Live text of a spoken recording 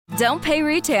Don't pay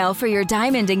retail for your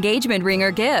diamond engagement ring or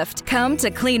gift. Come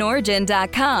to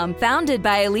CleanOrigin.com. Founded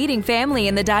by a leading family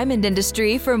in the diamond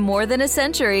industry for more than a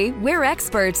century, we're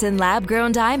experts in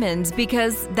lab-grown diamonds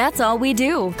because that's all we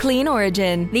do. Clean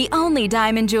Origin, the only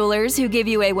diamond jewelers who give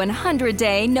you a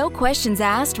 100-day, no questions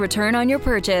asked return on your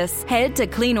purchase. Head to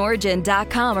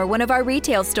CleanOrigin.com or one of our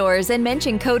retail stores and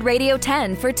mention code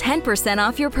Radio10 for 10%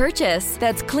 off your purchase.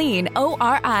 That's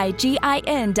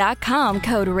CleanOrigin.com,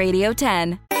 code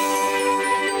Radio10.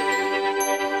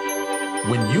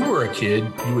 When you were a kid,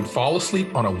 you would fall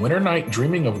asleep on a winter night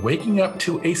dreaming of waking up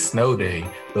to a snow day,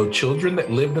 though children that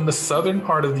lived in the southern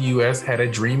part of the U.S. had a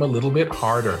dream a little bit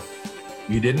harder.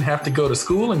 You didn't have to go to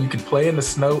school and you could play in the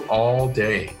snow all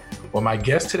day. Well, my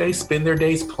guests today spend their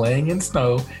days playing in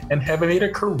snow and have made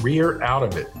a career out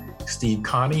of it. Steve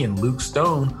Connie and Luke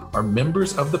Stone are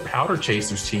members of the Powder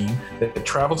Chasers team that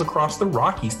travels across the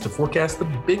Rockies to forecast the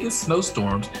biggest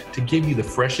snowstorms to give you the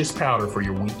freshest powder for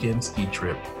your weekend ski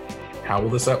trip. How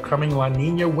will this upcoming La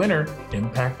Nina winter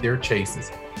impact their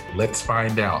chases? Let's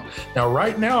find out. Now,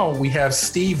 right now, we have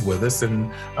Steve with us,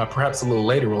 and perhaps a little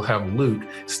later we'll have Luke.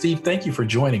 Steve, thank you for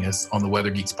joining us on the Weather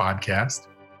Geeks podcast.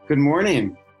 Good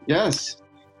morning. Yes.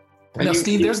 Now,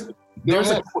 Steve, there's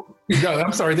a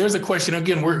question.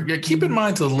 Again, keep in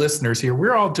mind to the listeners here,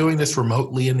 we're all doing this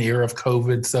remotely in the era of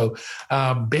COVID. So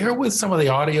bear with some of the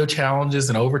audio challenges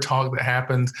and overtalk that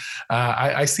happens.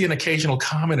 I see an occasional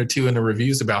comment or two in the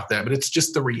reviews about that, but it's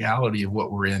just the reality of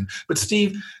what we're in. But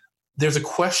Steve, there's a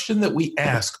question that we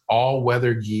ask all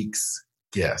Weather Geeks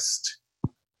guests.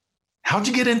 How'd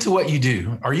you get into what you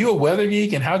do? Are you a weather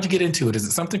geek, and how'd you get into it? Is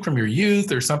it something from your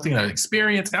youth or something that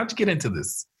experience? How'd you get into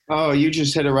this? Oh, you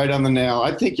just hit it right on the nail.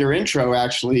 I think your intro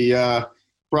actually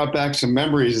brought back some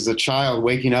memories as a child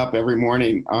waking up every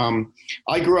morning.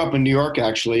 I grew up in New York,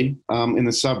 actually, in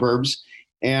the suburbs.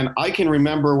 And I can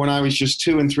remember when I was just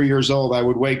 2 and 3 years old, I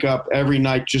would wake up every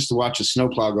night just to watch a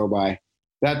snowplow go by.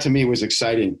 That to me was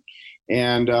exciting.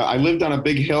 And I lived on a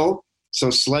big hill, so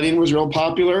sledding was real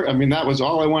popular. I mean, that was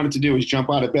all I wanted to do, was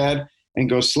jump out of bed and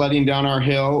go sledding down our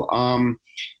hill.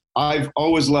 I've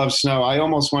always loved snow. I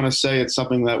almost want to say it's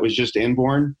something that was just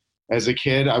inborn. As a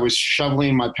kid, I was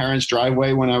shoveling my parents'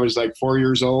 driveway when I was like 4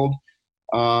 years old.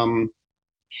 And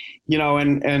back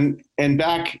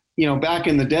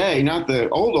in the day, not the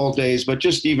old days, but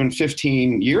just even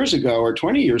 15 years ago or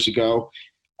 20 years ago,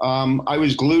 I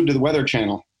was glued to the Weather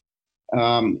Channel,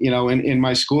 in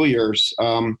my school years.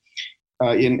 In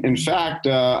fact,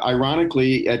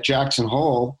 ironically, at Jackson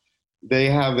Hole,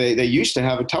 they used to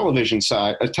have a television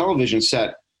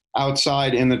set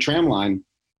outside in the tram line.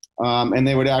 And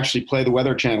they would actually play the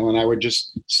Weather Channel, and I would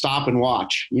just stop and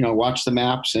watch the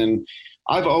maps. And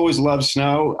I've always loved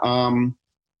snow. I'm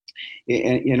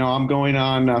going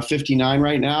on 59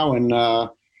 right now. And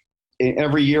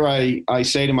every year I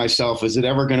say to myself, is it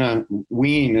ever going to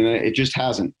wean? And it just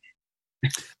hasn't.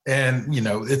 And,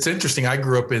 it's interesting. I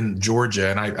grew up in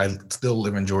Georgia, and I still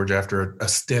live in Georgia after a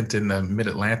stint in the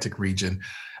Mid-Atlantic region.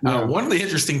 Yeah. One of the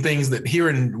interesting things that here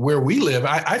in where we live,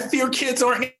 I fear kids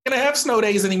aren't going to have snow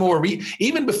days anymore.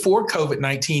 Even before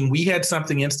COVID-19, we had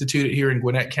something instituted here in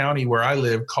Gwinnett County where I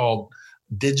live called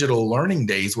digital learning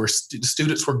days, where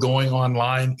students were going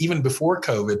online even before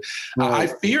COVID. Right.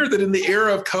 I fear that in the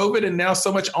era of COVID and now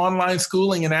so much online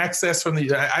schooling and access from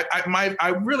I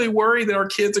really worry that our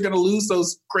kids are going to lose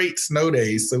those great snow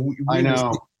days. So I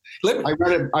know.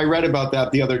 I read about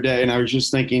that the other day, and I was just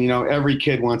thinking, every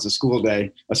kid wants a school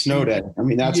day, a snow day. I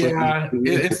mean, that's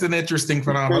it's an interesting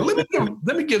phenomenon.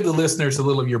 Let me give the listeners a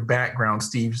little of your background,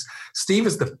 Steve. Steve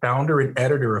is the founder and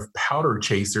editor of Powder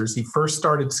Chasers. He first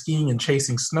started skiing and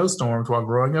chasing snowstorms while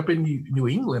growing up in New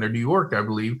England or New York, I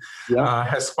believe. Yeah.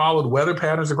 Has followed weather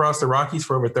patterns across the Rockies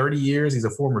for over 30 years. He's a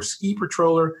former ski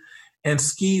patroller and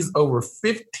skis over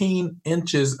 15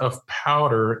 inches of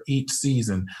powder each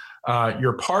season.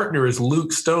 Your partner is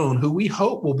Luke Stone, who we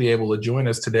hope will be able to join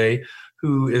us today,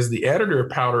 who is the editor of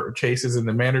Powder Chasers and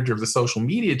the manager of the social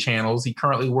media channels. He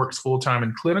currently works full-time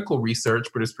in clinical research,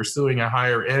 but is pursuing a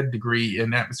higher ed degree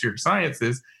in atmospheric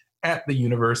sciences at the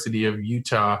University of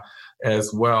Utah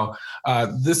as well.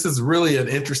 This is really an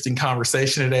interesting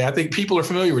conversation today. I think people are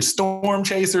familiar with storm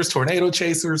chasers, tornado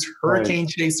chasers, hurricane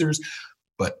chasers,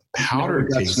 but powder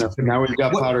chasers. Now we've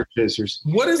got powder chasers.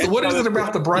 What is it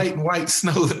about the bright and white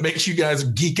snow that makes you guys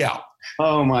geek out?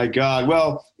 Oh my God.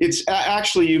 Well, it's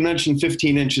actually, you mentioned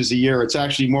 15 inches a year. It's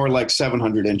actually more like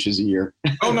 700 inches a year.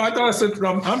 Oh no, I thought I said,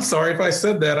 I'm sorry if I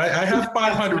said that. I have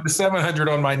 500 to 700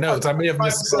 on my notes. I may have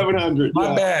missed 700.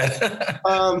 My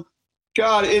bad.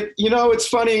 God, it's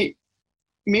funny.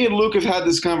 Me and Luke have had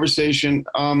this conversation.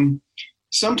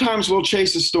 Sometimes we'll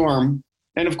chase a storm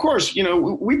And of course,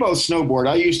 we both snowboard.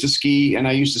 I used to ski, and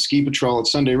I used to ski patrol at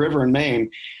Sunday River in Maine.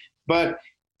 But,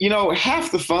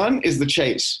 half the fun is the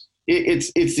chase.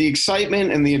 It's the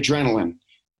excitement and the adrenaline.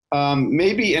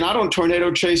 Maybe, and I don't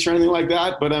tornado chase or anything like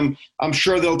that, but I'm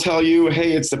sure they'll tell you,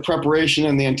 hey, it's the preparation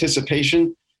and the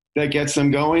anticipation that gets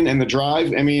them going, and the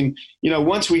drive. I mean,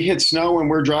 once we hit snow and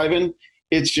we're driving,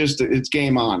 it's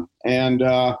game on. And,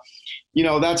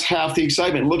 that's half the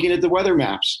excitement, looking at the weather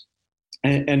maps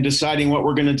and deciding what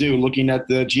we're going to do, looking at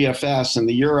the GFS and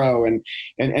the Euro and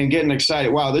getting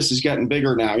excited. Wow, this is getting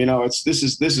bigger now. This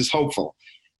is hopeful.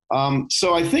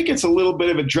 So I think it's a little bit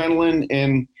of adrenaline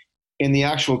in the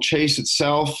actual chase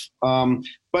itself.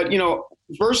 But,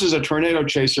 versus a tornado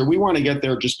chaser, we want to get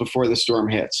there just before the storm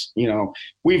hits.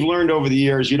 We've learned over the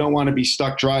years, you don't want to be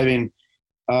stuck driving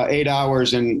 8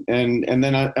 hours and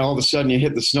then all of a sudden you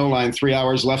hit the snow line, 3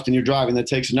 hours left in your driving, that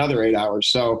takes another 8 hours.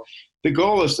 So the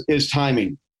goal is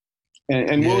timing.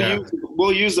 And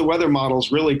we'll use the weather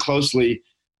models really closely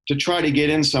to try to get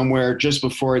in somewhere just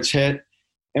before it's hit.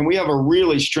 And we have a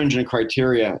really stringent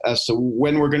criteria as to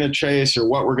when we're going to chase or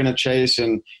what we're going to chase,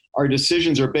 and our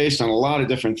decisions are based on a lot of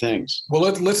different things. Well,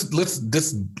 let's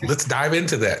dive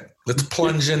into that. Let's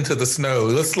plunge into the snow.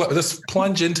 Let's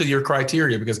plunge into your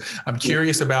criteria, because I'm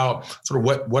curious about sort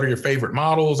of what are your favorite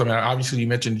models. I mean, obviously you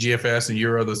mentioned GFS and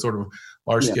Euro, the sort of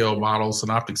large scale models,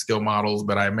 synoptic scale models,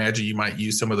 but I imagine you might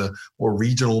use some of the more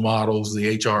regional models,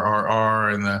 the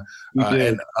HRRR and the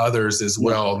and others as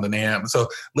well, the NAM. So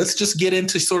let's just get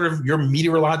into sort of your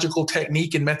meteorological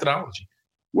technique and methodology.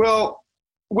 Well,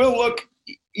 we'll look,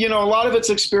 a lot of it's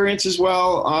experience as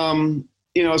well.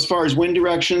 As far as wind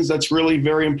directions, that's really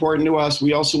very important to us.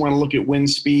 We also want to look at wind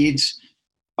speeds.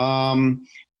 As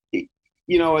a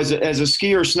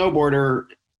skier, snowboarder,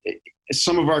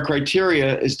 some of our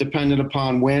criteria is dependent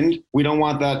upon wind. We don't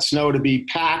want that snow to be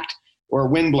packed or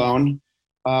windblown.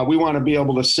 We want to be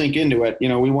able to sink into it.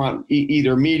 We want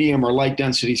either medium or light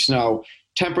density snow.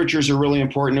 Temperatures are really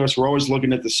important to us. We're always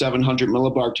looking at the 700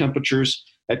 millibar temperatures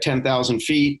at 10,000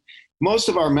 feet. Most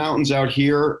of our mountains out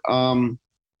here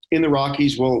in the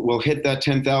Rockies will hit that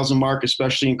 10,000 mark,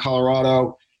 especially in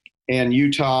Colorado and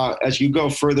Utah. As you go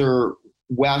further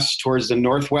west towards the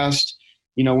Northwest,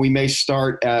 we may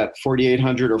start at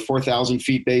 4,800 or 4,000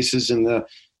 feet bases, and the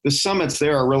summits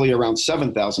there are really around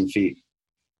 7,000 feet.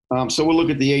 So we'll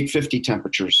look at the 850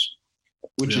 temperatures,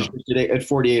 which is today at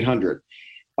 4,800.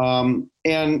 And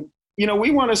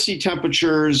we want to see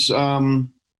temperatures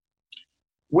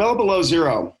well below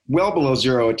zero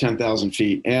at 10,000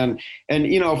 feet. And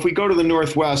if we go to the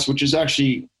Northwest, which is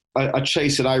actually a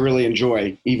chase that I really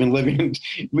enjoy, even living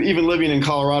in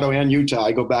Colorado and Utah,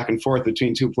 I go back and forth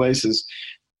between two places.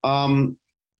 We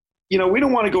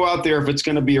don't want to go out there if it's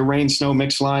going to be a rain snow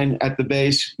mix line at the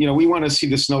base. We want to see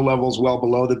the snow levels well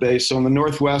below the base. So in the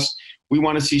Northwest, we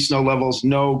want to see snow levels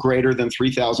no greater than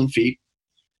 3,000 feet,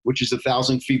 which is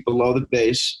 1,000 feet below the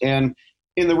base. And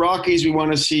in the Rockies, we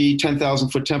want to see 10,000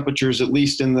 foot temperatures, at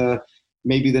least in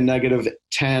maybe the negative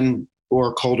 10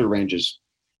 or colder ranges.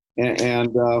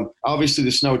 And obviously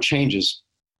the snow changes.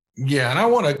 Yeah, and I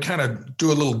want to kind of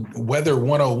do a little weather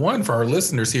 101 for our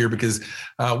listeners here, because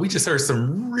we just heard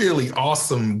some really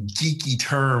awesome geeky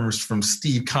terms from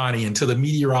Steve Connie, and to the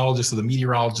meteorologist or the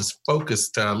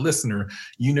meteorologist-focused listener,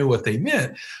 you knew what they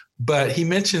meant. But he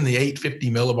mentioned the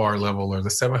 850 millibar level or the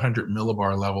 700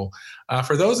 millibar level.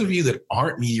 For those of you that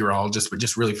aren't meteorologists but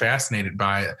just really fascinated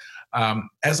by it,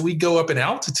 as we go up in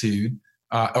altitude,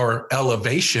 or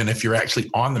elevation, if you're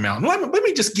actually on the mountain. Let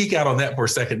me just geek out on that for a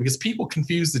second, because people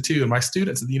confuse the two, and my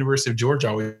students at the University of Georgia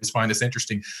always find this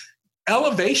interesting.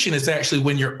 Elevation is actually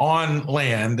when you're on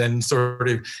land, and sort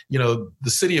of, the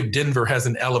city of Denver has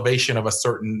an elevation of a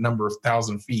certain number of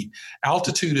thousand feet.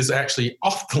 Altitude is actually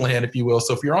off the land, if you will.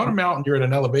 So if you're on a mountain, you're at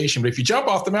an elevation, but if you jump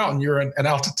off the mountain, you're at an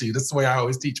altitude. That's the way I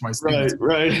always teach my students.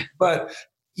 Right. But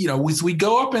as we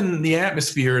go up in the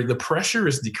atmosphere, the pressure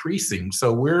is decreasing.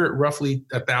 So we're roughly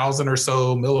 1,000 or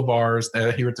so millibars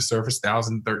here at the surface,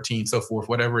 1,013, so forth,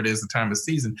 whatever it is, the time of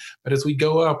season. But as we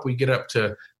go up, we get up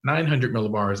to 900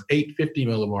 millibars, 850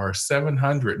 millibars,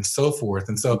 700, and so forth.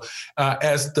 And so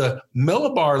as the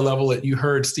millibar level that you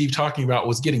heard Steve talking about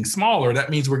was getting smaller,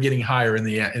 that means we're getting higher in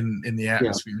the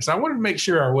atmosphere. Yeah. So I wanted to make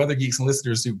sure our weather geeks and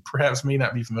listeners who perhaps may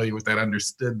not be familiar with that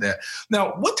understood that.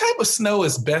 Now, what type of snow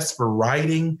is best for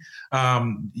riding?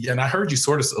 And I heard you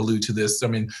sort of allude to this. I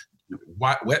mean,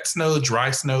 wet snow,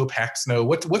 dry snow, packed snow.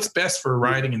 What's best for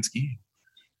riding and skiing?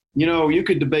 You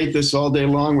could debate this all day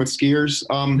long with skiers.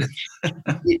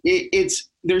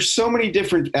 There's so many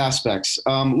different aspects.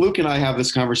 Luke and I have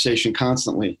this conversation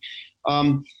constantly.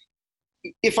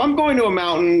 if I'm going to a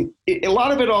mountain, a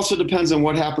lot of it also depends on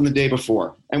what happened the day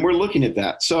before. And we're looking at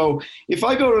that. So if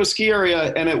I go to a ski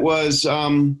area and it was,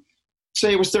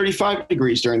 say it was 35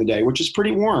 degrees during the day, which is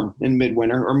pretty warm in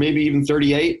midwinter, or maybe even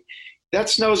 38, that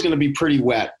snow is going to be pretty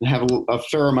wet and have a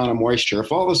fair amount of moisture.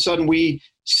 If all of a sudden we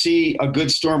see a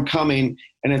good storm coming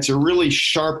and it's a really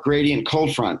sharp gradient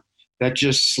cold front that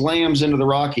just slams into the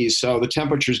Rockies, so the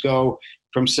temperatures go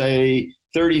from, say,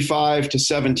 35 to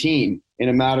 17 in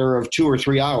a matter of 2 or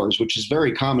 3 hours, which is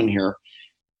very common here.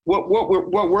 What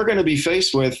we're going to be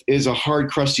faced with is a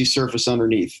hard, crusty surface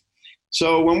underneath.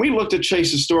 So when we looked at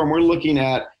Chase the Storm, we're looking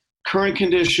at current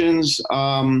conditions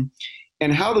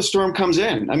and how the storm comes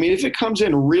in. I mean, if it comes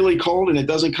in really cold and it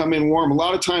doesn't come in warm, a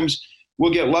lot of times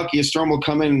we'll get lucky. A storm will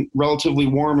come in relatively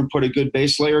warm and put a good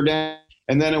base layer down,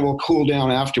 and then it will cool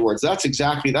down afterwards. That's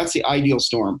the ideal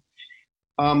storm.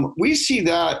 We see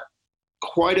that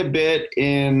quite a bit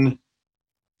in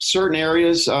certain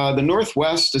areas. The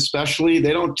Northwest especially,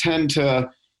 they don't tend to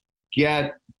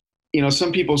get,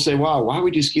 some people say, wow, why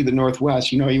would you ski the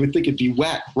Northwest? You would think it'd be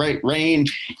wet, right? Rain.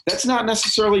 That's not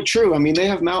necessarily true. I mean, they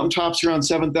have mountaintops around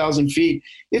 7,000 feet.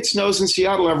 It snows in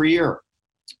Seattle every year.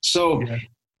 So,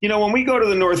 when we go to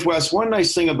the Northwest, one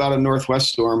nice thing about a Northwest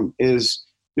storm is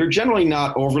they're generally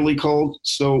not overly cold.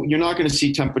 So you're not going to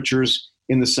see temperatures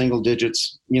in the single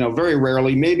digits, very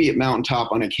rarely, maybe at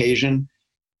mountaintop on occasion.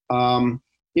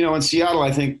 In Seattle,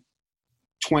 I think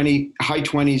high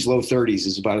 20s, low 30s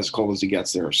is about as cold as it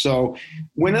gets there. So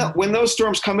when those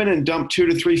storms come in and dump 2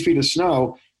 to 3 feet of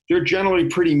snow, they're generally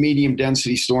pretty medium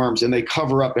density storms and they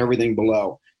cover up everything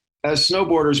below. As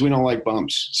snowboarders, we don't like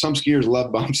bumps. Some skiers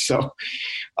love bumps. So,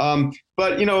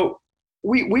 but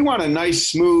we want a nice,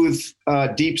 smooth,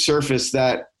 deep surface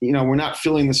that, we're not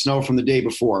feeling the snow from the day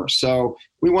before. So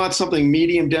we want something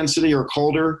medium density or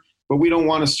colder, but we don't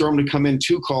want a storm to come in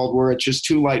too cold where it's just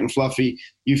too light and fluffy.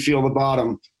 You feel the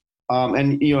bottom,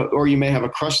 or you may have a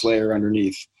crust layer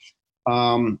underneath.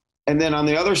 And then on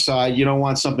the other side, you don't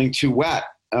want something too wet,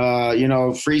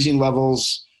 freezing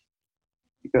levels,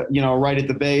 right at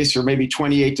the base, or maybe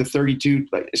 28 to 32.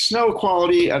 Snow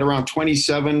quality at around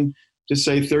 27 to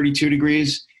say 32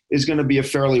 degrees is going to be a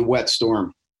fairly wet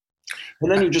storm.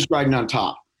 And then you're just riding on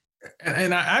top.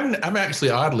 And I'm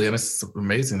actually, oddly, and it's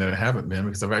amazing that I haven't been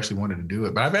because I've actually wanted to do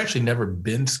it, but I've actually never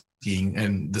been skiing.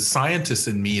 And the scientist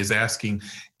in me is asking,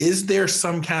 is there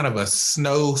some kind of a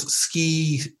snow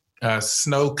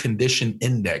condition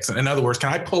index? In other words,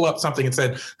 can I pull up something and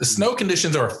say the snow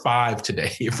conditions are 5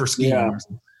 today for skiing?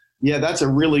 Yeah, that's a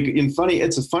really good and funny.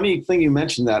 It's a funny thing you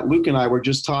mentioned that. Luke and I were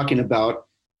just talking about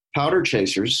powder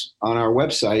chasers on our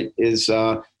website is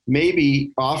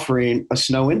maybe offering a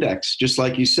snow index, just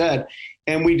like you said.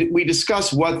 And we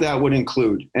discussed what that would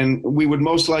include. And we would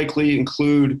most likely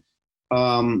include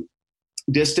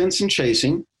distance and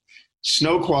chasing,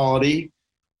 snow quality.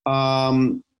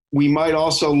 We might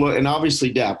also look, and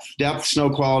obviously depth, snow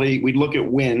quality. We'd look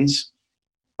at winds,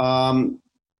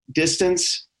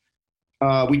 distance.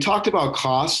 We talked about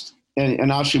cost.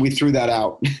 And actually, we threw that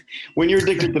out. When you're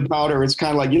addicted to powder, it's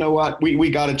kind of like, you know what, we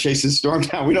got to chase this storm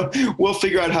down. We'll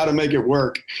figure out how to make it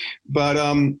work. But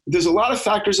there's a lot of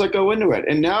factors that go into it.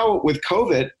 And now with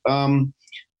COVID,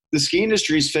 the ski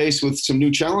industry is faced with some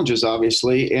new challenges,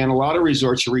 obviously, and a lot of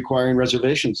resorts are requiring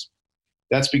reservations.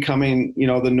 That's becoming,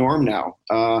 the norm now.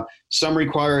 Some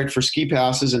require it for ski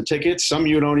passes and tickets. Some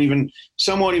won't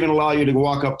even allow you to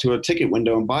walk up to a ticket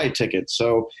window and buy a ticket.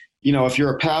 So, if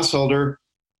you're a pass holder,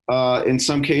 in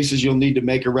some cases, you'll need to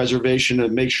make a reservation to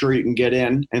make sure you can get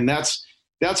in. And that's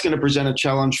going to present a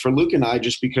challenge for Luke and I,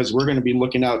 just because we're going to be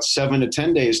looking out 7 to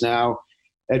 10 days now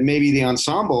at maybe the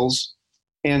ensembles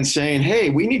and saying, hey,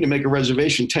 we need to make a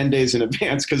reservation 10 days in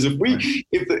advance. Because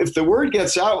if the word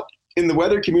gets out in the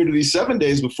weather community 7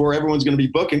 days before, everyone's going to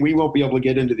be booking, we won't be able to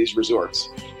get into these resorts.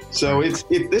 So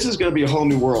this is going to be a whole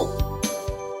new world.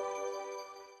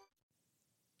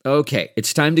 Okay,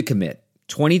 it's time to commit.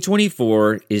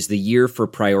 2024 is the year for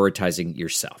prioritizing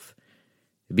yourself.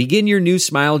 Begin your new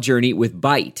smile journey with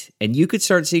Byte, and you could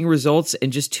start seeing results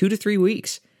in just 2 to 3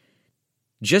 weeks.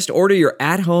 Just order your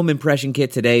at-home impression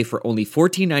kit today for only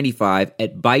 $14.95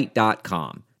 at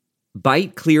Byte.com.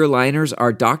 Byte clear liners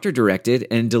are doctor-directed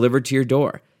and delivered to your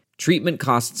door. Treatment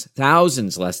costs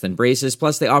thousands less than braces,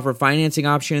 plus they offer financing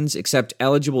options, accept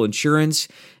eligible insurance,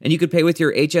 and you could pay with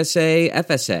your HSA,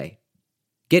 FSA.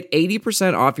 Get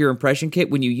 80% off your impression kit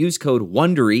when you use code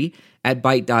WONDERY at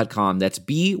Byte.com. That's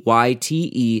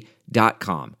BYTE.com.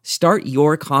 Start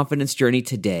your confidence journey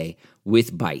today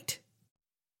with Byte.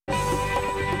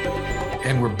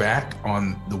 And we're back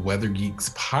on the Weather Geeks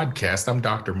podcast. I'm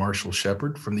Dr. Marshall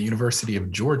Shepard from the University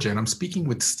of Georgia, and I'm speaking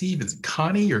with Steve. Is it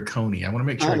Connie or Coney? I want to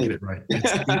make sure I get it right.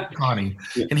 It's Steve Connie.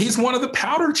 Yeah. And he's one of the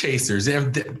powder chasers.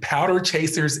 And powder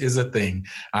chasers is a thing.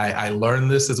 I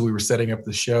learned this as we were setting up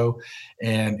the show,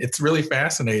 and it's really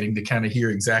fascinating to kind of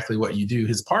hear exactly what you do.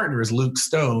 His partner is Luke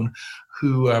Stone,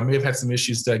 who may have had some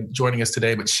issues joining us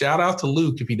today, but shout out to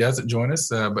Luke if he doesn't join us,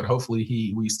 but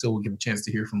hopefully we still will get a chance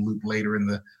to hear from Luke later in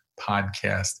the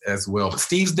podcast as well. But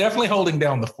Steve's definitely holding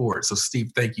down the fort. So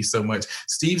Steve, thank you so much.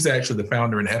 Steve's actually the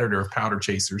founder and editor of Powder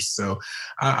Chasers. So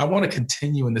I want to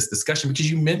continue in this discussion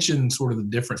because you mentioned sort of the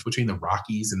difference between the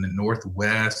Rockies and the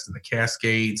Northwest and the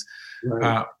Cascades.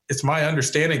 Right. It's my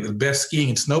understanding that the best skiing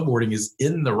and snowboarding is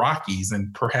in the Rockies,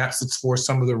 and perhaps it's for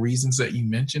some of the reasons that you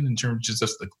mentioned in terms of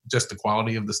just the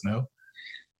quality of the snow.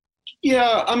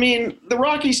 Yeah, I mean, the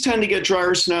Rockies tend to get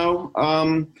drier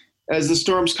snow. As the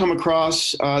storms come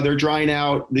across, they're drying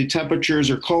out. The temperatures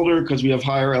are colder because we have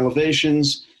higher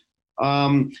elevations.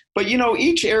 But, you know,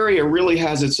 each area really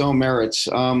has its own merits.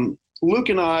 Luke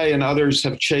and I and others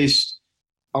have chased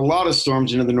a lot of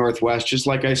storms into the Northwest. Just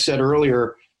like I said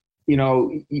earlier, you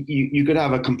know, you could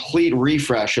have a complete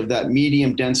refresh of that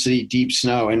medium density, deep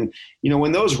snow. And, you know,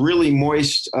 when those really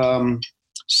moist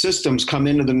systems come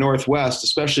into the Northwest,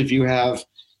 especially if you have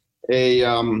a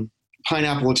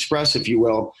Pineapple Express, if you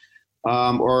will,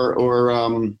 or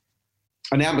an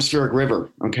atmospheric river,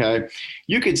 okay,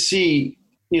 you could see,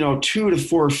 you know, 2 to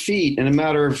 4 feet in a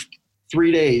matter of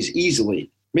 3 days easily,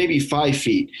 maybe 5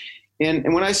 feet.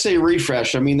 And when I say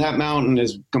refresh, I mean that mountain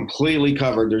is completely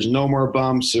covered. There's no more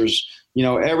bumps. There's, you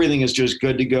know, everything is just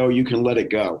good to go. You can let it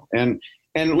go. And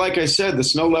like I said, the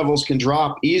snow levels can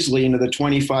drop easily into the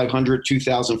 2,500,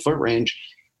 2,000 foot range.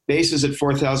 Bases at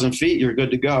 4,000 feet, you're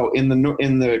good to go. In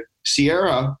the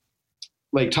Sierra,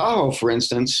 Lake Tahoe, for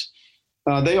instance,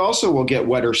 they also will get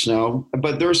wetter snow,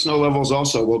 but their snow levels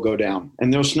also will go down,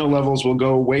 and those snow levels will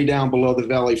go way down below the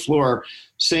valley floor.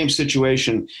 Same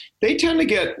situation. They tend to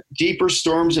get deeper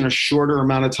storms in a shorter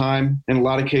amount of time in a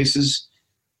lot of cases.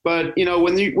 But, you know,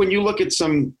 when you look at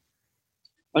some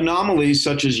anomalies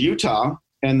such as Utah,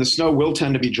 and the snow will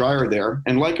tend to be drier there.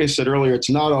 And like I said earlier, it's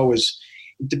not always,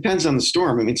 it depends on the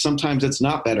storm. I mean, sometimes it's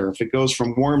not better. If it goes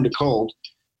from warm to cold,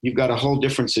 you've got a whole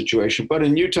different situation. But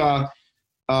in Utah,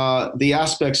 the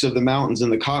aspects of the mountains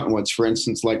and the cottonwoods, for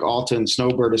instance, like Alton,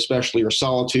 Snowbird especially, or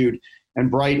Solitude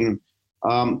and Brighton,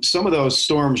 some of those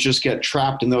storms just get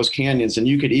trapped in those canyons, and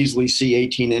you could easily see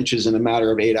 18 inches in a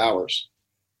matter of 8 hours.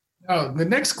 Now, the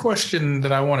next question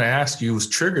that I want to ask you was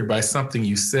triggered by something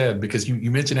you said, because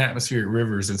you mentioned atmospheric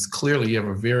rivers. It's clearly you have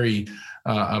a very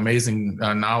amazing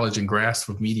knowledge and grasp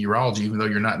of meteorology, even though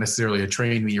you're not necessarily a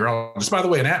trained meteorologist. By the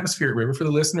way, an atmospheric river, for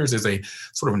the listeners, is a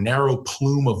sort of narrow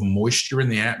plume of moisture in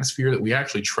the atmosphere that we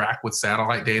actually track with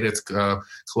satellite data. It's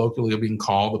colloquially being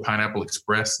called the Pineapple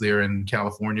Express there in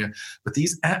California. But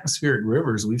these atmospheric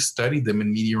rivers, we've studied them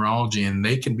in meteorology, and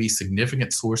they can be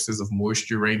significant sources of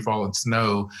moisture, rainfall, and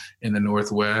snow in the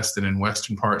Northwest and in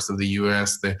western parts of the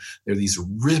U.S. There are these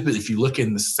ribbons. If you look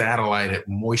in the satellite at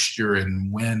moisture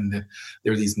and wind,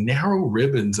 there are these narrow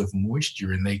ribbons of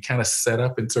moisture, and they kind of set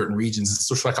up in certain regions. It's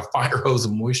sort of like a fire hose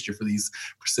of moisture for these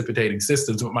precipitating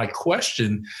systems. But my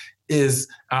question is,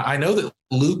 I know that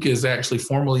Luke is actually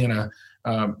formerly in a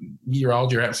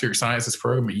meteorology or atmospheric sciences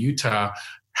program at Utah.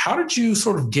 How did you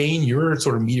sort of gain your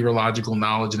sort of meteorological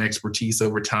knowledge and expertise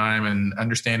over time and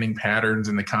understanding patterns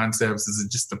and the concepts? Is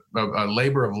it just a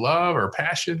labor of love or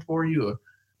passion for you?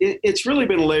 It's really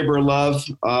been a labor of love,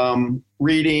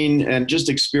 reading and just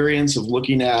experience of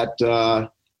looking at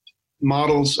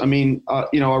models. I mean,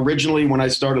 originally when I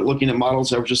started looking at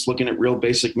models, I was just looking at real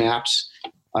basic maps.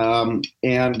 Luke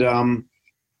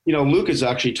has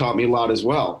actually taught me a lot as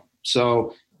well.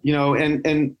 So,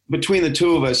 and between the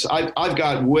two of us, I've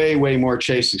got way, way more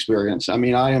chase experience. I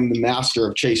mean, I am the master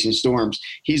of chasing storms.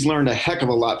 He's learned a heck of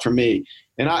a lot from me.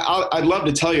 And I'd love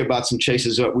to tell you about some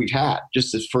chases that we've had,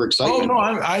 just for excitement.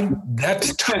 Oh, no,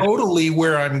 that's totally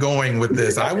where I'm going with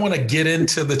this. I want to get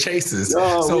into the chases.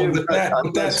 With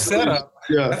that setup,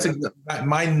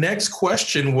 my next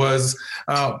question was,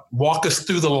 walk us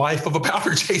through the life of a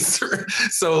powder chaser.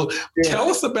 So tell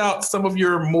us about some of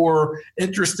your more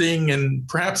interesting and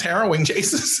perhaps harrowing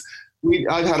chases.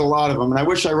 I've had a lot of them, and I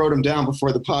wish I wrote them down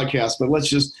before the podcast, but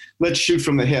let's shoot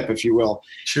from the hip, if you will.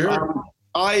 Sure.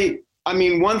 I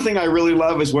mean, one thing I really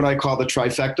love is what I call the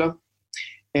trifecta.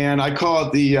 And I call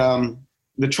it the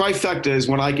trifecta is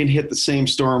when I can hit the same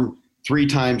storm 3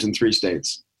 times in 3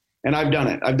 states. And I've done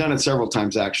it. I've done it several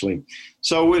times, actually.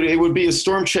 So it would be a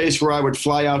storm chase where I would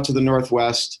fly out to the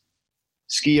Northwest,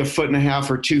 ski 1.5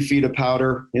 or 2 feet of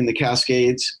powder in the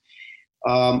Cascades,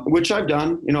 which I've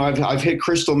done. You know, I've hit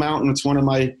Crystal Mountain. It's one of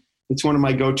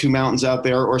my go-to mountains out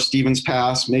there, or Stevens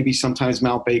Pass, maybe sometimes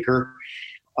Mount Baker.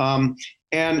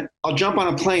 And I'll jump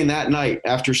on a plane that night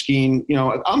after skiing. You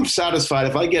know, I'm satisfied.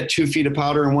 If I get 2 feet of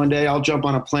powder in one day, I'll jump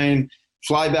on a plane,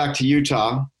 fly back to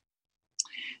Utah.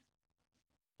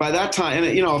 By that time,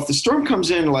 and you know, if the storm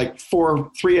comes in like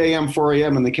 4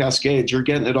 a.m. in the Cascades, you're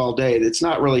getting it all day. It's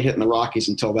not really hitting the Rockies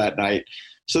until that night.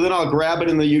 So then I'll grab it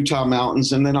in the Utah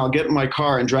mountains, and then I'll get in my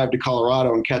car and drive to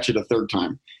Colorado and catch it a third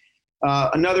time.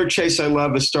 Another chase I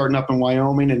love is starting up in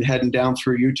Wyoming and heading down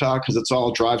through Utah because it's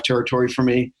all drive territory for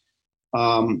me.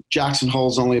 Jackson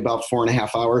Hole's only about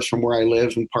 4.5 hours from where I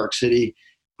live in Park City.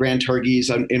 Grand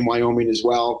Targhee in Wyoming as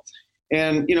well.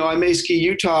 And, you know, I may ski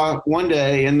Utah one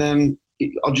day and then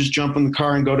I'll just jump in the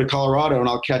car and go to Colorado and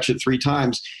I'll catch it 3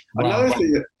 times. Wow.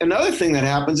 Another thing that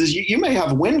happens is you may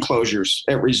have wind closures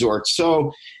at resorts.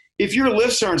 So if your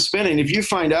lifts aren't spinning, if you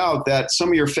find out that some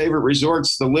of your favorite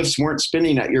resorts, the lifts weren't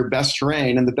spinning at your best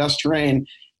terrain, and the best terrain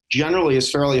generally is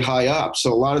fairly high up.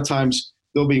 So a lot of times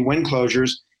there'll be wind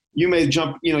closures. You may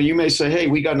jump, you know, you may say, hey,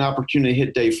 we got an opportunity to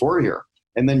hit day 4 here.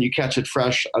 And then you catch it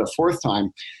fresh a 4th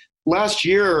time. Last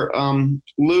year,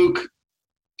 Luke,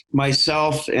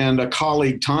 myself, and a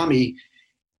colleague, Tommy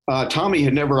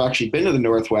had never actually been to the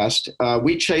Northwest.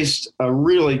 We chased a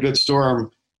really good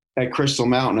storm at Crystal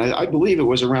Mountain. I believe it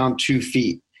was around 2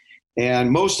 feet.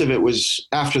 And most of it was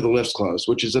after the lifts closed,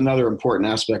 which is another important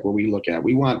aspect what we look at.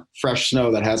 We want fresh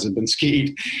snow that hasn't been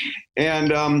skied.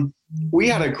 And we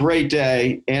had a great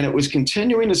day, and it was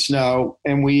continuing to snow.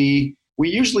 And we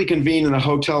usually convene in a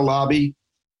hotel lobby,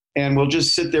 and we'll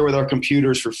just sit there with our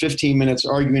computers for 15 minutes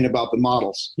arguing about the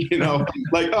models. You know,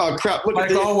 like, oh crap, look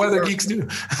like at all weather geeks do.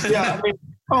 Yeah. I mean,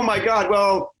 oh my God.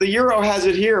 Well, the Euro has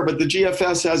it here, but the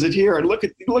GFS has it here. And look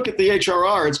at the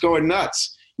HRR. It's going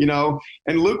nuts. You know,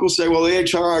 and Luke will say, well, the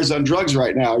HRR is on drugs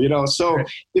right now, you know, so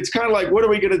it's kind of like, what are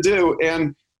we going to do?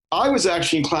 And I was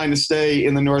actually inclined to stay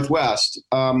in the Northwest.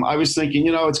 I was thinking,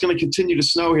 you know, it's going to continue to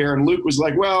snow here. And Luke was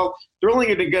like, well, they're only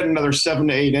going to get another 7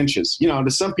 to 8 inches. You know,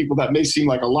 to some people that may seem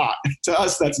like a lot. To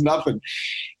us, that's nothing.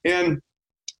 And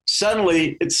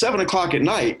suddenly it's 7 o'clock at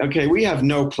night. Okay, we have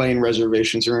no plane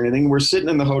reservations or anything. We're sitting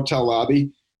in the hotel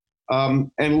lobby.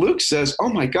 And Luke says, oh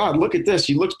my God, look at this.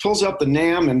 He pulls up the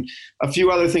NAM and a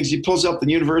few other things. He pulls up the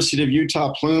University of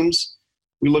Utah plumes.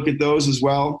 We look at those as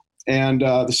well. And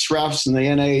the SREFs and the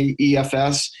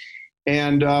NAEFS.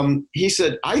 And he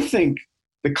said, I think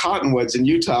the cottonwoods in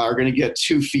Utah are going to get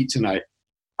 2 feet tonight.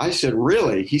 I said,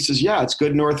 really? He says, yeah, it's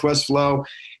good northwest flow.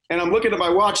 And I'm looking at my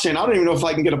watch saying, I don't even know if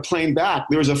I can get a plane back.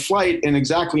 There was a flight in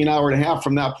exactly an hour and a half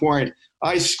from that point.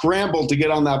 I scrambled to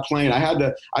get on that plane.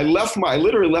 I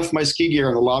literally left my ski gear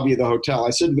in the lobby of the hotel.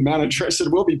 I said to the manager, I said,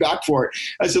 we'll be back for it.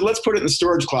 I said, let's put it in the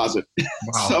storage closet.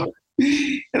 Wow.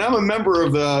 And I'm a member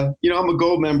of I'm a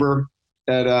gold member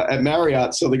at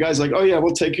Marriott. So the guy's like, oh yeah,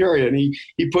 we'll take care of it. And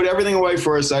he put everything away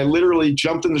for us. I literally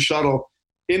jumped in the shuttle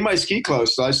in my ski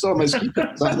clothes. So I still have my ski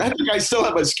boots on. I think I still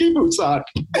have my ski boots on.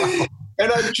 Wow.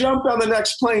 And I jumped on the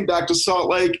next plane back to Salt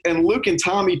Lake, and Luke and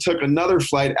Tommy took another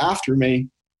flight after me.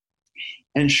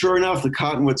 And sure enough, the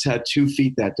cottonwoods had 2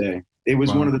 feet that day. It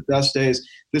was one of the best days.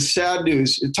 The sad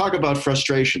news, talk about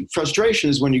frustration. Frustration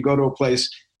is when you go to a place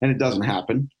and it doesn't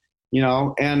happen, you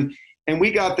know, and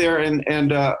we got there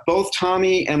and both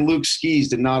Tommy and Luke's skis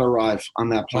did not arrive on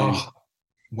that plane. Oh,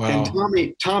 wow.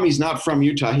 And Tommy's not from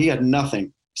Utah. He had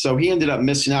nothing. So he ended up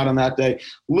missing out on that day.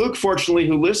 Luke, fortunately,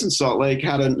 who lives in Salt Lake,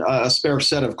 had a spare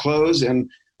set of clothes and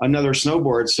another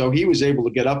snowboard. So he was able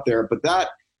to get up there. But that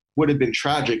would have been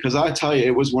tragic because I tell you,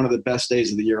 it was one of the best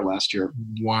days of the year last year.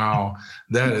 Wow.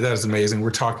 That is amazing.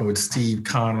 We're talking with Steve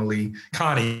Connie,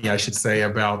 I should say,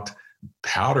 about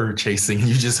powder chasing.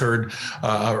 You just heard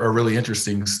a really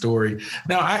interesting story.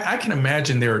 Now, I can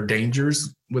imagine there are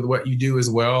dangers with what you do as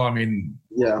well. I mean,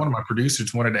 one of my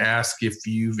producers wanted to ask if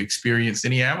you've experienced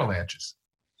any avalanches.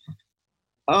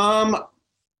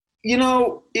 You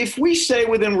know, if we stay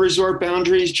within resort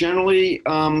boundaries, generally,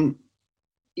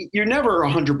 you're never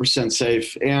 100%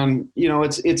 safe. And, you know,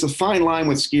 it's a fine line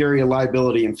with ski area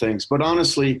liability and things. But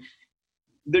honestly,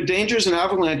 the dangers and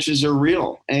avalanches are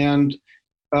real. And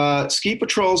ski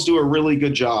patrols do a really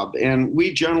good job. And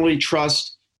we generally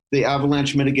trust the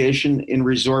avalanche mitigation in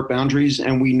resort boundaries,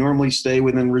 and we normally stay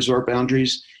within resort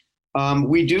boundaries.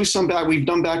 We've done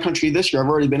backcountry this year. I've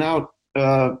already been out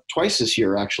twice this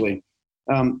year, actually,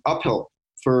 uphill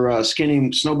for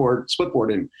skinning, snowboard,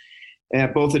 splitboarding,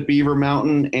 both at Beaver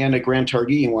Mountain and at Grand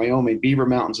Targhee in Wyoming. Beaver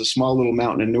Mountain's a small little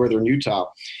mountain in northern Utah.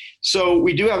 So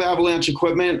we do have avalanche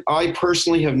equipment. I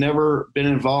personally have never been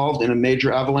involved in a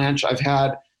major avalanche. I've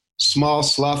had small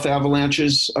slough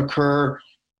avalanches occur.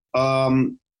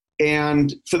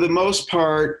 And for the most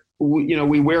part,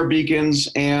 we wear beacons.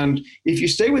 And if you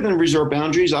stay within resort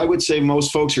boundaries, I would say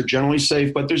most folks are generally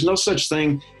safe, but there's no such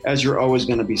thing as you're always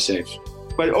going to be safe.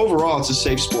 But overall, it's a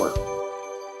safe sport.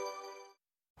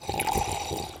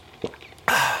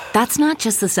 That's not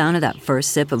just the sound of that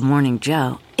first sip of Morning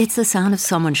Joe. It's the sound of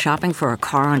someone shopping for a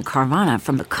car on Carvana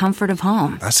from the comfort of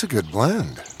home. That's a good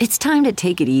blend. It's time to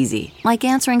take it easy, like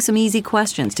answering some easy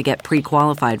questions to get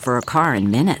pre-qualified for a car in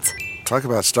minutes. Talk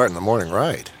about starting the morning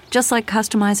right. Just like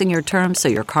customizing your terms so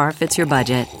your car fits your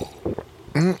budget.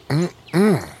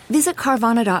 Visit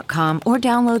Carvana.com or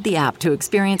download the app to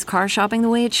experience car shopping the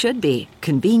way it should be.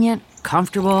 Convenient,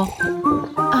 comfortable.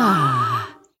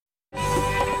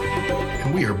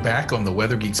 We are back on the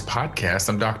Weather Geeks podcast.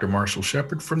 I'm Dr. Marshall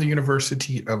Shepard from the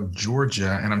University of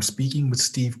Georgia, and I'm speaking with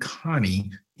Steve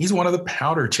Connie. He's one of the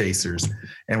powder chasers,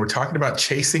 and we're talking about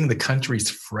chasing the country's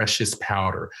freshest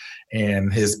powder.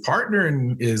 And his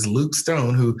partner is Luke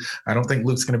Stone, who I don't think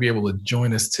Luke's going to be able to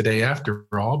join us today after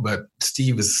all, but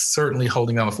Steve is certainly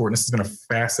holding down the fort, and this has been a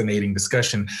fascinating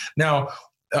discussion. Now,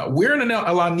 we're in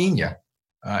a La Nina.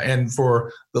 And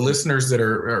for the listeners that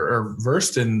are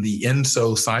versed in the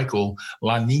ENSO cycle,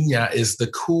 La Nina is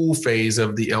the cool phase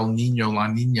of the El Nino La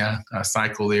Nina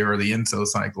cycle there, or the ENSO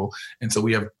cycle. And so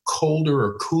we have colder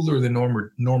or cooler than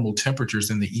normal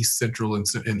temperatures in the East Central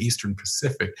and Eastern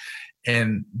Pacific.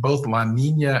 And both La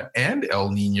Nina and El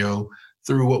Nino,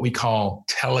 through what we call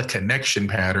teleconnection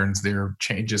patterns, their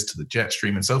changes to the jet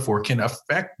stream and so forth, can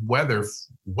affect weather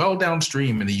well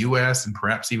downstream in the U.S. and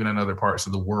perhaps even in other parts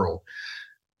of the world.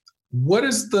 What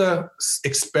is the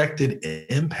expected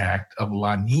impact of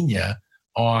La Nina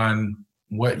on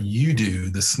what you do,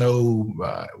 the snow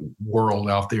world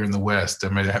out there in the West? I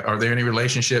mean, are there any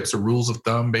relationships or rules of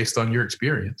thumb based on your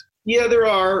experience? Yeah, there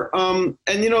are. And,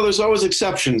 there's always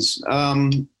exceptions.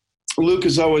 Luke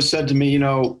has always said to me,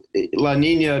 La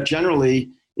Nina generally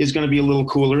is going to be a little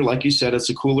cooler. Like you said, it's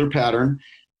a cooler pattern.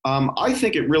 I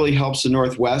think it really helps the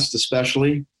Northwest,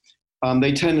 especially.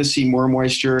 They tend to see more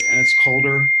moisture and it's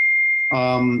colder.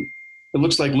 It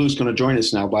looks like Luke's going to join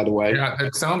us now, by the way. Yeah,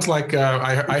 it sounds like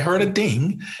I heard a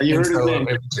ding. You heard a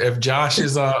ding. If Josh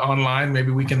is online,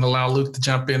 maybe we can allow Luke to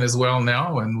jump in as well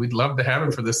now, and we'd love to have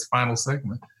him for this final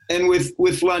segment. And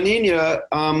with La Nina,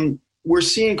 we're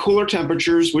seeing cooler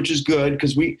temperatures, which is good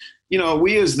because we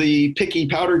as the picky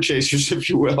powder chasers, if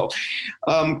you will,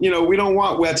 we don't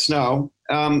want wet snow.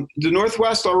 The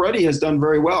Northwest already has done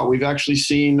very well. We've actually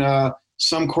seen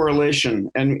some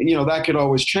correlation, and that could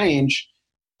always change.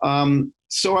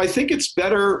 So I think it's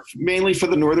better mainly for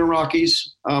the Northern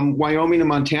Rockies. Wyoming and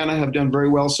Montana have done very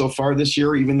well so far this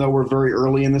year, even though we're very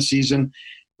early in the season.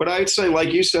 But I'd say,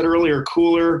 like you said earlier,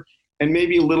 cooler and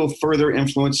maybe a little further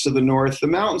influence to the north. The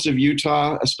mountains of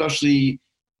Utah, especially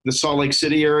the Salt Lake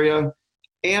City area,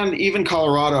 and even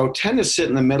Colorado tend to sit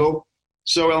in the middle.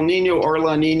 So El Nino or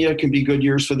La Nina can be good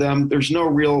years for them. There's no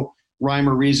real rhyme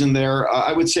or reason there.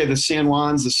 I would say the San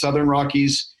Juans, the Southern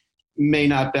Rockies, may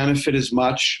not benefit as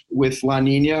much with La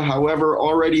Nina. However,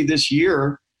 already this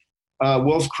year,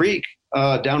 Wolf Creek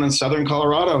down in southern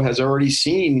Colorado has already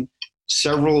seen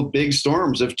several big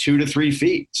storms of 2 to 3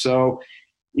 feet. So,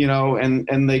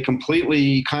 and they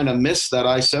completely kind of missed that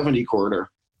I-70 corridor.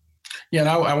 Yeah, and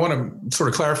I want to sort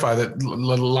of clarify that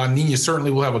La Nina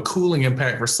certainly will have a cooling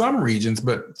impact for some regions,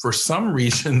 but for some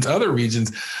regions, other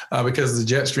regions, because of the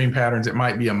jet stream patterns, it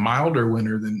might be a milder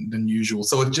winter than usual.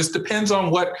 So it just depends on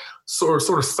what sort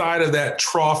of side of that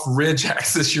trough ridge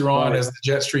axis you're on, right, as the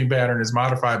jet stream pattern is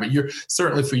modified. But you're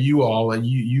certainly, for you all,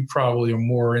 you probably are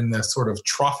more in the sort of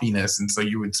troughiness, and so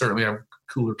you would certainly have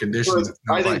cooler conditions.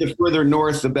 I think the further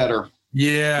north, the better.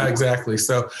 Yeah, exactly.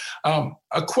 So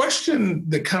a question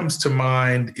that comes to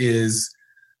mind is,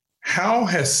 how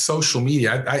has social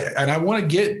media, I want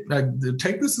to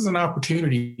take this as an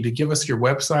opportunity to give us your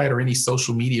website or any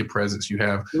social media presence you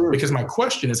have, sure, because my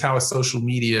question is, how has social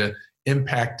media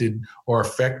impacted or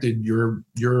affected your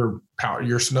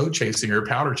snow chasing or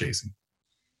powder chasing?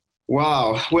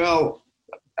 Wow. Well,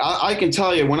 I can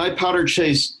tell you, when I powder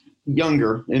chased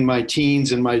younger, in my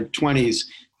teens and my 20s,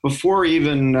 before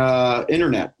even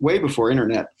internet, way before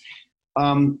internet,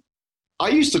 I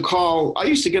used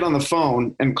to get on the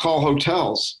phone and call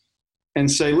hotels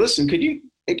and say, listen,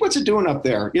 what's it doing up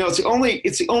there? It's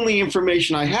the only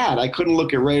information I had. I couldn't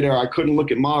look at radar. I couldn't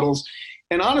look at models.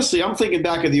 And honestly, I'm thinking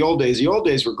back of the old days. The old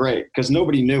days were great because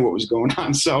nobody knew what was going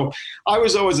on. So I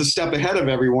was always a step ahead of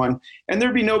everyone, and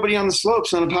there'd be nobody on the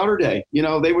slopes on a powder day.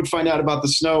 They would find out about the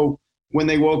snow when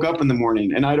they woke up in the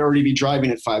morning, and I'd already be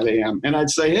driving at 5 a.m. And I'd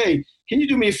say, hey, can you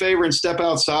do me a favor and step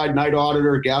outside, night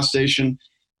auditor, gas station?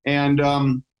 And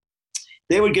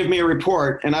they would give me a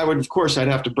report, and of course, I'd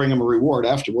have to bring them a reward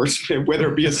afterwards,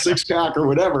 whether it be a 6-pack or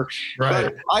whatever. Right.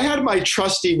 But I had my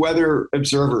trusty weather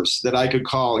observers that I could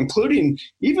call, including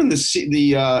even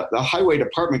the highway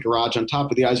department garage on top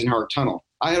of the Eisenhower Tunnel.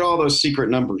 I had all those secret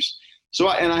numbers. So,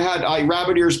 I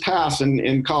Rabbit Ears Pass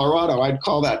in Colorado. I'd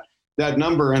call that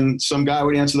number, and some guy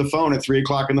would answer the phone at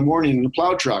 3:00 in the morning in the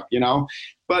plow truck,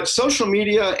 But social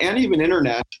media and even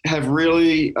internet have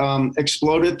really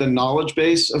exploded the knowledge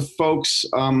base of folks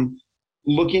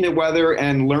looking at weather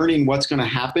and learning what's going to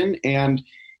happen. And,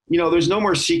 there's no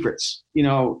more secrets.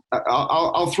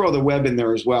 I'll throw the web in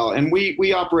there as well. And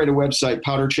we operate a website,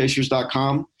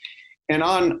 powderchasers.com. And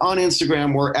on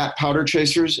Instagram, we're at Powder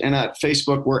Chasers, and at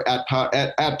Facebook, we're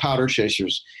at Powder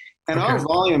Chasers. And our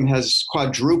volume has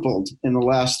quadrupled in the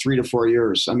last 3 to 4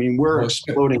 years. I mean, we're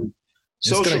exploding.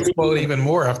 It's going to explode even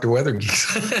more after Weather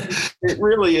Geeks. It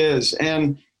really is.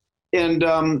 And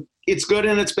it's good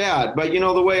and it's bad. But,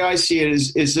 the way I see it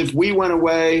is if we went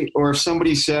away, or if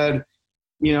somebody said,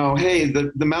 hey,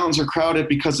 the mountains are crowded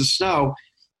because of snow,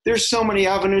 there's so many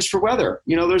avenues for weather.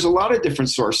 There's a lot of different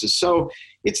sources. So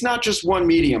it's not just one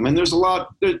medium. And there's a lot.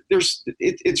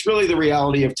 It's really the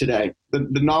reality of today.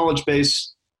 The knowledge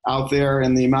base out there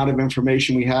and the amount of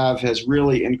information we have has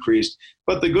really increased.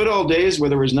 But the good old days where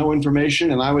there was no information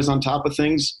and I was on top of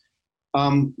things,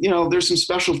 there's some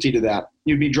specialty to that.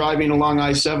 You'd be driving along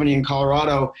I-70 in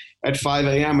Colorado at 5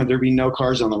 a.m. and there'd be no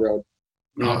cars on the road.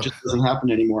 It just doesn't happen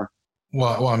anymore.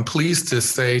 Well, I'm pleased to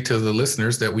say to the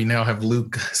listeners that we now have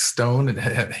Luke Stone,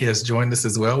 and he has joined us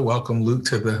as well. Welcome, Luke,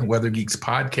 to the Weather Geeks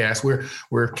podcast.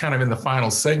 We're kind of in the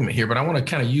final segment here, but I want to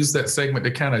kind of use that segment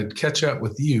to kind of catch up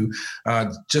with you.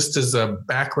 Just as a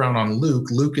background on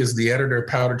Luke, Luke is the editor of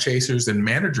Powder Chasers and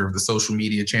manager of the social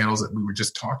media channels that we were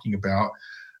just talking about.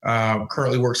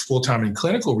 Currently works full-time in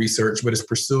clinical research, but is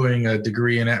pursuing a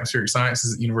degree in atmospheric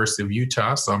sciences at the University of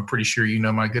Utah. So I'm pretty sure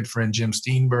my good friend Jim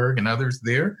Steenberg and others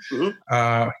there.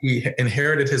 Mm-hmm. He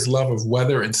inherited his love of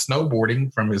weather and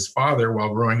snowboarding from his father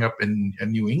while growing up in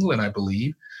New England, I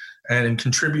believe, and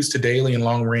contributes to daily and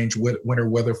long-range winter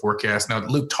weather forecasts. Now,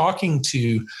 Luke, talking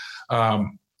to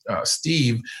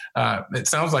Steve, it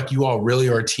sounds like you all really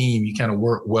are a team. You kind of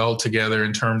work well together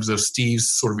in terms of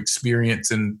Steve's sort of experience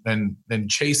and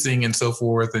chasing and so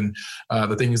forth, and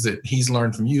the things that he's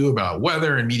learned from you about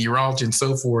weather and meteorology and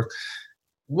so forth.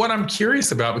 What I'm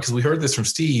curious about, because we heard this from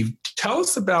Steve, tell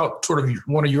us about sort of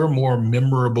one of your more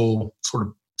memorable sort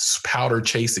of powder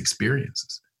chase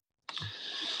experiences.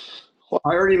 Well, I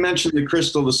already mentioned the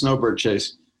Crystal, the snowbird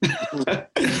chase.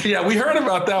 Yeah, we heard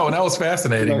about that one. That was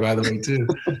fascinating, by the way, too.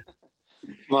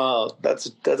 Well, that's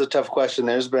a tough question.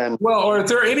 There's been or is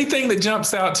there anything that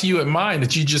jumps out to you in mind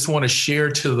that you just want to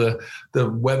share to the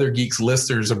Weather Geeks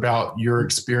listeners about your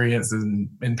experience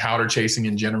in powder chasing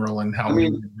in general and how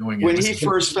we've been doing it? When he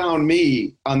first found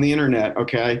me on the internet,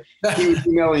 he was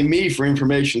emailing me for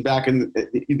information back in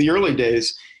the early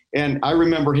days. And I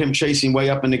remember him chasing way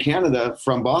up into Canada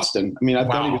from Boston. I mean, I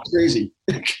thought he was crazy.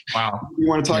 Wow. You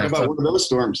want to talk about one of those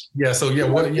storms? Yeah. So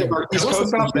tell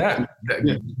us about that.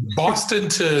 Boston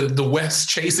to the West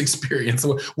chase experience.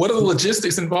 What are the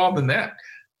logistics involved in that?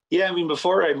 Yeah. I mean,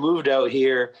 before I moved out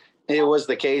here, it was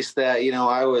the case that,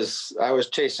 I was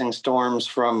chasing storms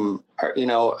from,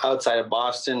 outside of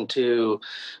Boston to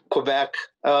Quebec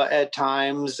at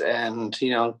times, and,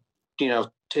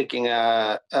 taking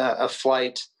a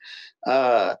flight,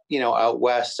 out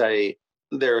west.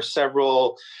 There are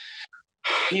several,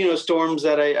 storms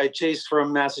that I chased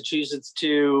from Massachusetts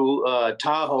to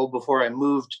Tahoe before I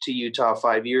moved to Utah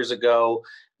 5 years ago.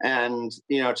 And,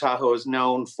 Tahoe is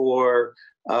known for,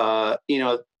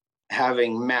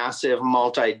 having massive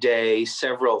multi-day,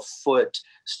 several foot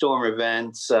storm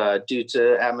events due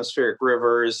to atmospheric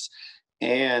rivers.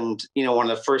 And,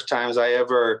 one of the first times I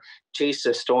ever chased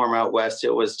a storm out west,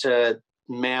 it was to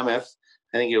Mammoth.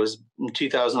 I think it was in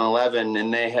 2011,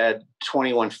 and they had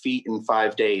 21 feet in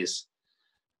 5 days.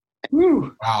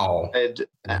 Wow. I'd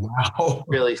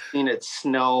really seen it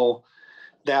snow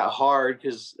that hard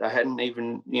because I hadn't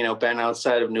even, been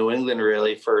outside of New England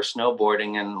really for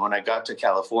snowboarding. And when I got to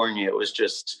California, it was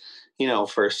just,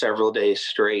 for several days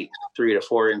straight, 3 to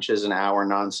 4 inches an hour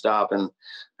nonstop. And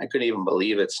I couldn't even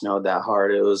believe it snowed that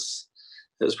hard. It was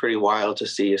pretty wild to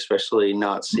see, especially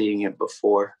not seeing it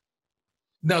before.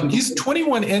 Now, these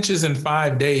 21 inches in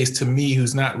 5 days, to me,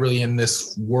 who's not really in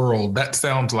this world, that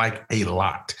sounds like a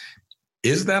lot.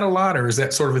 Is that a lot, or is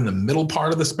that sort of in the middle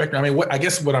part of the spectrum? I mean, I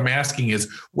guess what I'm asking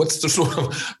is, what's the sort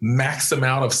of max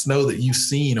amount of snow that you've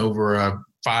seen over a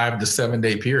 5 to 7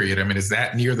 day period? I mean, is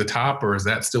that near the top, or is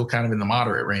that still kind of in the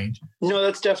moderate range? No,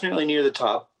 that's definitely near the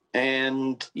top.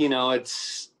 And,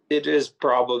 it is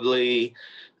probably,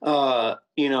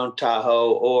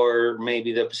 Tahoe or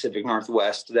maybe the Pacific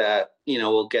Northwest that,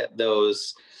 will get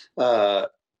those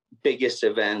biggest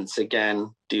events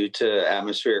again due to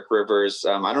atmospheric rivers.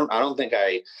 I don't think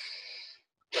I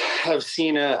have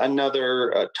seen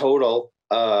another total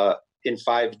in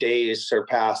 5 days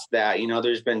surpass that.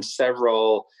 There's been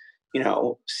several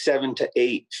 7 to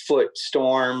 8 foot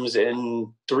storms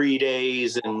in 3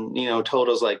 days and,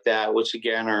 totals like that, which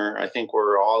again I think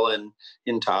we're all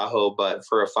in Tahoe, but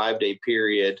for a 5-day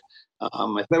period.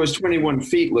 That was 21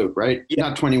 feet, Luke, right? Yeah.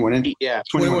 Not 21 inches. Yeah.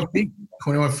 21 feet.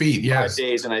 21 feet. Yes. 5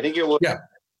 days. And I think it was, yeah.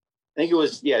 I think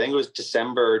it was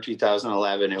December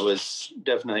 2011. It was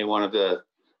definitely one of the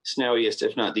snowiest,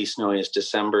 if not the snowiest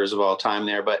Decembers of all time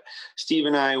there. But Steve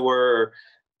and I were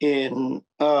in,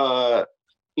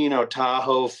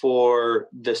 Tahoe for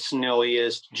the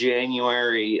snowiest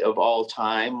January of all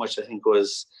time, which I think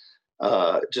was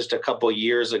just a couple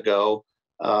years ago.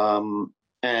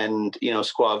 And,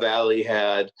 Squaw Valley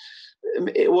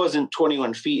it wasn't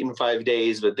 21 feet in 5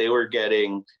 days, but they were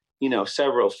getting,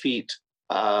 several feet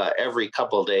every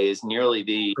couple days, nearly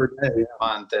the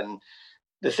month. And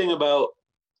the thing about,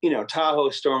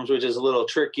 Tahoe storms, which is a little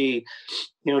tricky,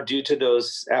 due to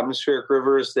those atmospheric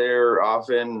rivers, they're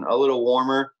often a little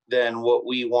warmer than what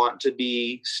we want to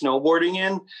be snowboarding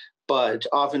in. But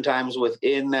oftentimes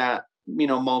within that,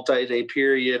 multi-day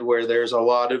period where there's a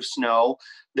lot of snow,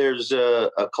 there's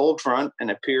a cold front and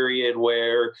a period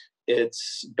where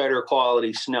it's better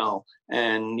quality snow,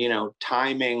 and,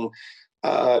 timing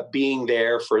being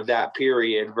there for that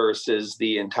period versus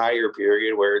the entire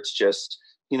period where it's just,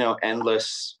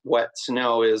 endless wet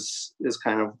snow is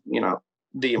kind of,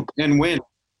 and wind.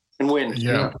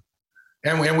 Yeah.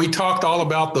 And we talked all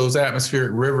about those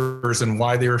atmospheric rivers and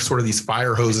why they're sort of these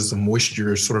fire hoses of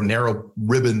moisture, sort of narrow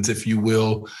ribbons, if you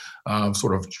will,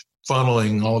 sort of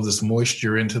funneling all of this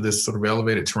moisture into this sort of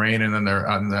elevated terrain, and then they're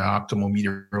on the optimal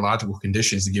meteorological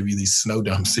conditions to give you these snow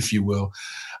dumps, if you will.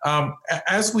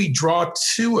 As we draw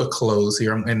to a close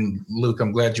here, and Luke,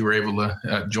 I'm glad you were able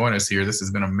to join us here. This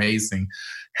has been amazing.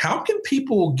 How can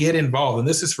people get involved? And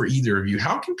this is for either of you.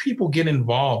 How can people get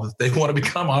involved if they want to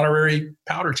become honorary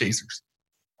powder chasers?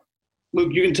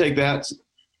 Luke, you can take that.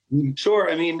 Sure.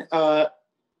 I mean,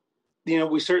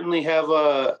 we certainly have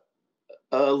a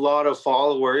lot of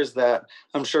followers that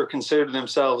I'm sure consider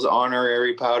themselves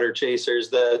honorary powder chasers.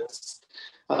 That's,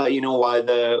 why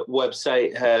the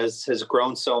website has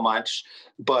grown so much.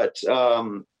 But,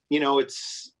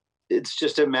 it's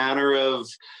just a matter of,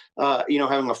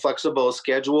 having a flexible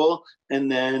schedule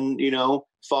and then,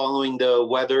 following the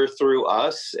weather through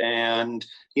us. And,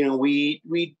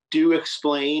 we do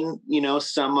explain,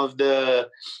 some of the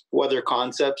weather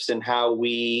concepts and how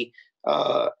we,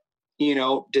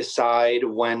 decide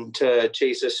when to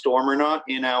chase a storm or not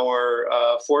in our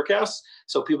forecasts.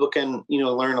 So people can,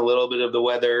 learn a little bit of the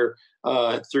weather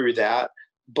through that.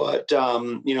 But,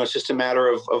 it's just a matter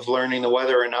of learning the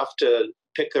weather enough to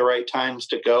pick the right times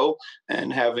to go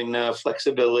and having the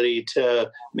flexibility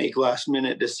to make last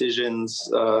minute decisions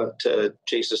to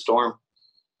chase a storm.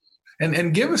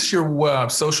 And give us your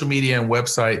social media and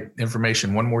website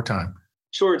information one more time.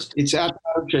 Sure. It's at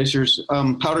Powder Chasers.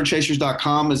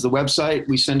 Powderchasers.com is the website.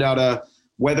 We send out a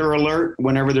weather alert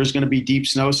whenever there's going to be deep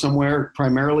snow somewhere,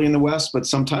 primarily in the West, but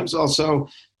sometimes also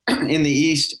in the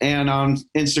East, and on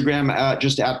Instagram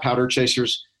just at Powder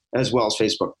Chasers, as well as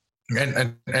Facebook.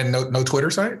 And no Twitter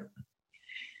site?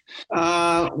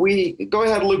 We go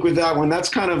ahead, Luke, with that one. That's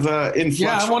kind of in flux.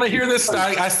 Yeah, I want to hear this.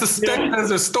 I suspect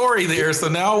there's a story there, so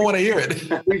now I want to hear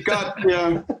it. We've got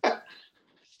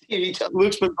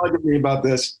Luke's been bugging me about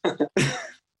this.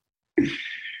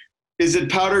 Is it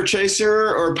Powder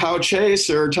Chaser or Pow Chase?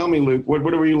 Or tell me, Luke, what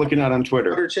were you looking at on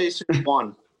Twitter? Powder Chaser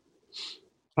 1.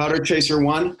 Powder Chaser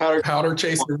 1? Powder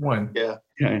Chaser 1. Yeah.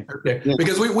 Okay. Yeah.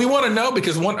 Because we want to know,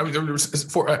 because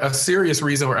for a serious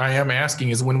reason where I am asking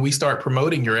is when we start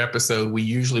promoting your episode, we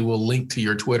usually will link to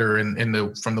your Twitter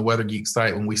from the Weather Geek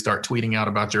site when we start tweeting out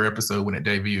about your episode when it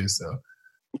debuts. So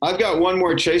I've got one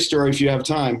more chase story if you have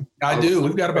time. I do.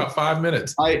 We've got about 5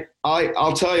 minutes.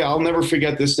 I'll tell you, I'll never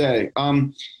forget this day.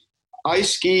 I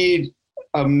skied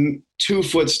a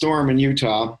 2-foot storm in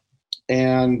Utah,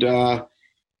 and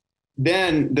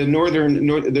then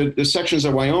the sections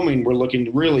of Wyoming were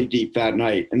looking really deep that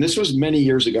night. And this was many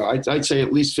years ago. I'd say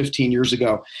at least 15 years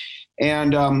ago.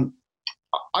 And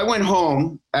I went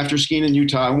home after skiing in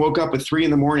Utah and woke up at 3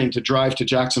 a.m. to drive to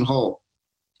Jackson Hole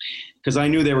because I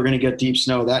knew they were going to get deep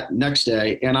snow that next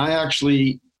day. And I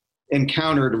actually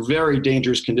encountered very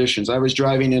dangerous conditions. I was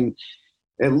driving in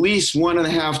at least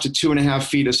 1.5 to 2.5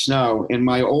 feet of snow in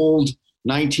my old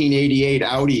 1988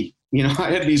 Audi You know,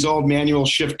 I had these old manual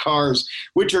shift cars,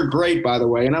 which are great, by the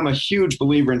way. And I'm a huge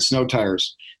believer in snow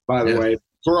tires, by the way.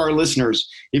 For our listeners,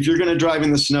 if you're going to drive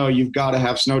in the snow, you've got to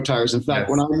have snow tires. In fact,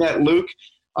 when I met Luke,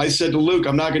 I said to Luke,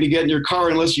 I'm not going to get in your car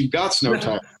unless you've got snow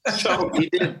tires. So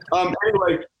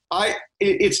anyway,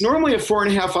 it's normally a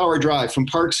 4.5 hour drive from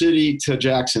Park City to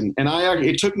Jackson. And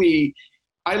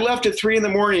I left at 3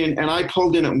 a.m. and I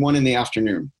pulled in at 1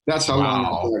 p.m. That's how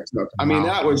long it took. I mean,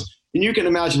 that was, and you can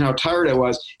imagine how tired I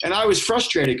was. And I was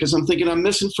frustrated because I'm thinking, I'm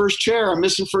missing first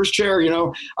chair. You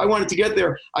know, I wanted to get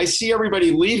there. I see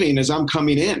everybody leaving as I'm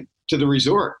coming in to the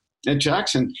resort at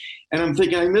Jackson. And I'm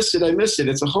thinking, I missed it.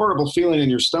 It's a horrible feeling in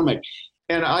your stomach.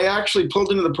 And I actually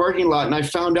pulled into the parking lot and I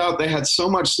found out they had so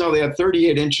much snow. They had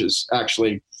 38 inches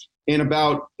actually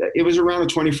it was around a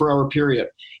 24-hour period.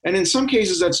 And in some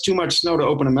cases, that's too much snow to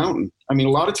open a mountain. I mean,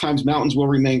 a lot of times mountains will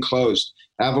remain closed,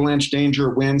 avalanche danger,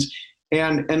 winds.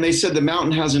 And they said the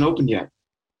mountain hasn't opened yet.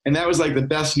 And that was like the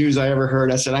best news I ever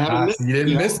heard. I said, I haven't missed it. You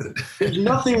didn't miss it. There's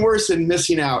nothing worse than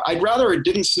missing out. I'd rather it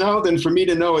didn't snow than for me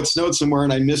to know it snowed somewhere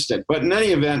and I missed it. But in any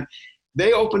event,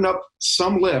 they opened up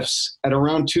some lifts at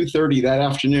around 2:30 that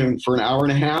afternoon for an hour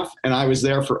and a half, and I was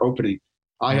there for opening.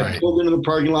 I had pulled into the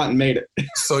parking lot and made it.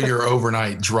 So your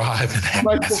overnight drive in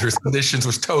hazardous conditions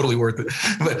was totally worth it.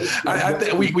 But I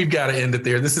think we've got to end it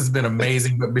there. This has been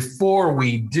amazing. But before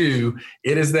we do,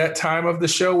 it is that time of the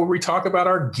show where we talk about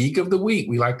our Geek of the Week.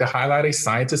 We like to highlight a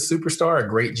scientist superstar, a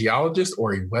great geologist,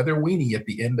 or a weather weenie at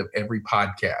the end of every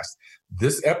podcast.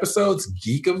 This episode's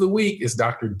Geek of the Week is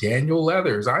Dr. Daniel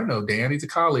Leathers. I know Dan, he's a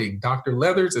colleague. Dr.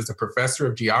 Leathers is a professor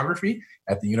of geography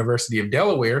at the University of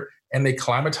Delaware and a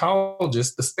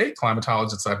climatologist, the state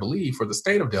climatologist, I believe, for the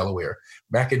state of Delaware.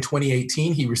 Back in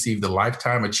 2018, he received the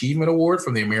Lifetime Achievement Award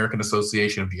from the American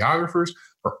Association of Geographers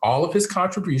for all of his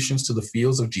contributions to the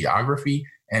fields of geography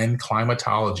and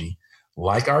climatology.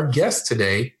 Like our guest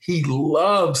today, he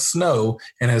loves snow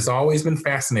and has always been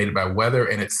fascinated by weather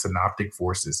and its synoptic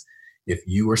forces. If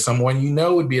you or someone you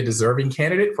know would be a deserving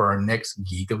candidate for our next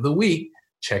Geek of the Week,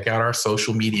 check out our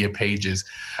social media pages.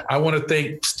 I want to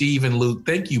thank Steve and Luke.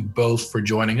 Thank you both for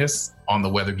joining us on the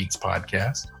Weather Geeks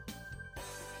podcast.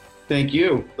 Thank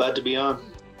you. Glad to be on.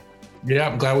 Yeah,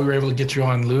 I'm glad we were able to get you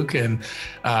on, Luke, and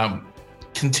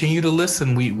continue to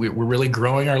listen. We're really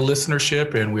growing our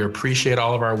listenership, and we appreciate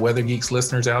all of our Weather Geeks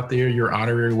listeners out there. You're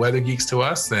honorary Weather Geeks to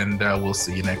us, and we'll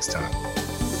see you next time.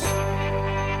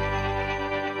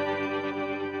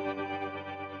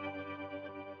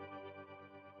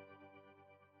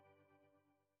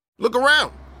 Look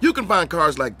around. You can find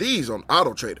cars like these on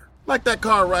AutoTrader, like that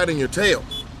car riding your tail.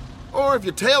 Or if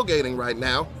you're tailgating right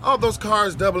now, all those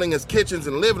cars doubling as kitchens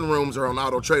and living rooms are on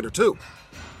AutoTrader too.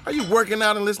 Are you working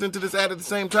out and listening to this ad at the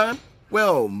same time?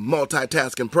 Well,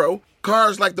 multitasking pro,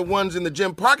 cars like the ones in the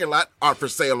gym parking lot are for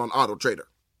sale on AutoTrader.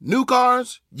 New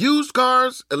cars, used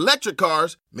cars, electric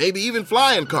cars, maybe even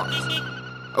flying cars.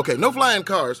 Okay, no flying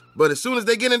cars, but as soon as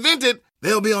they get invented,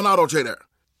 they'll be on AutoTrader.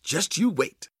 Just you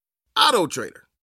wait. AutoTrader.